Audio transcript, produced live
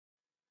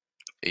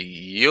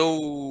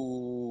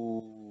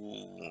Yo,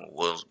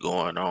 what's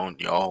going on,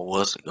 y'all?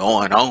 What's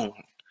going on?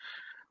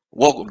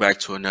 Welcome back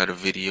to another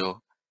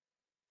video.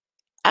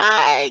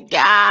 I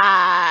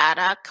got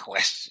a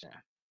question.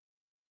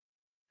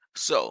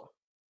 So,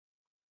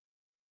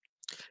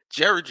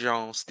 Jerry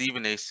Jones,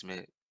 Stephen A.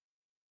 Smith.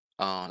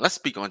 Let's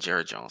speak on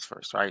Jerry Jones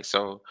first, right?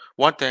 So,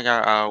 one thing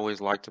I always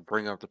like to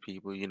bring up to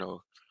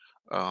people,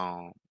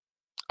 um,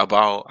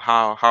 about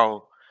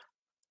how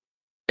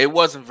it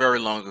wasn't very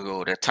long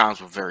ago that times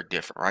were very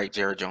different, right?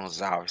 Jerry Jones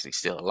is obviously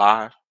still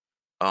alive.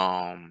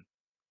 Um,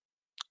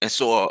 and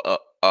so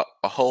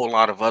a whole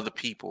lot of other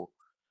people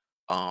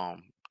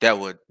that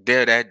were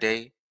there that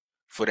day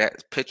for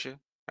that picture,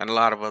 and a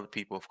lot of other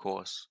people, of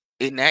course,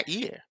 in that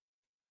year.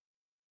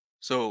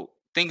 So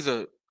things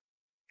are,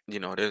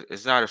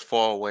 it's not as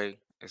far away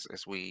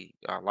as we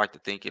like to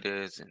think it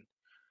is, and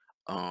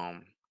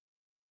um,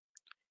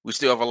 we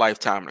still have a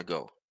lifetime to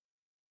go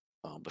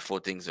before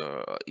things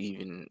are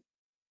even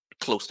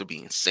close to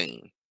being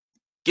sane.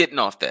 Getting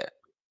off that,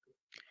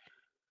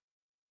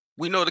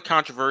 we know the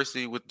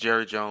controversy with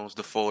Jerry Jones,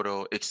 the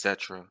photo,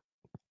 etc.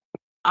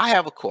 I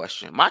have a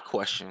question. My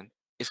question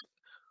is,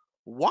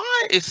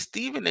 why is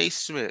Stephen A.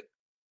 Smith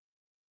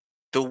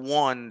the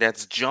one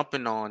that's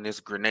jumping on this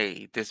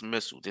grenade, this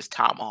missile, this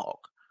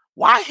tomahawk?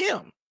 Why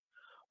him?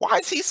 Why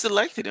has he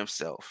selected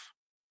himself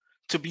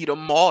to be the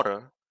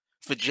martyr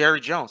for Jerry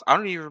Jones? I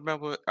don't even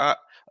remember. I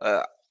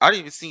don't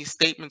even see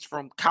statements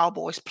from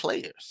Cowboys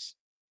players,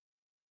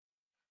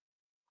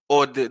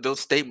 or those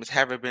statements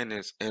haven't been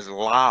as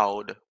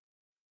loud,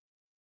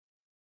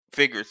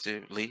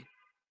 figuratively,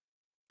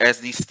 as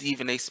these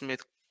Stephen A.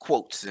 Smith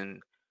quotes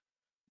and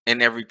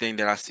everything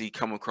that I see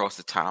come across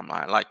the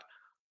timeline. Like,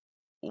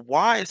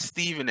 why is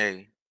Stephen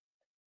A.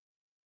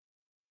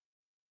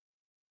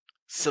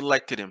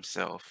 selected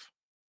himself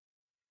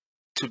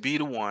to be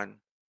the one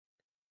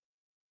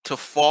to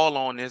fall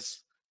on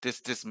this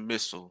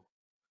missile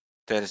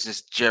that is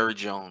just Jerry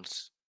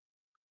Jones?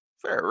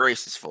 Very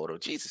racist photo.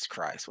 Jesus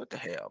Christ, what the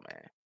hell,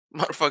 man?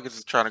 Motherfuckers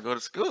is trying to go to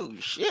school.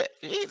 Shit,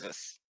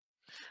 Jesus.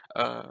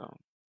 Um,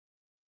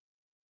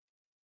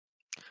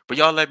 but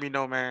y'all let me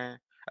know, man.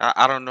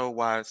 I don't know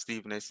why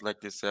Stephen A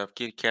selected himself.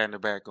 Kitty cat in the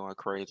back going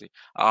crazy.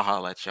 I'll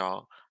holler at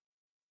y'all.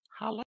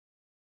 Holla.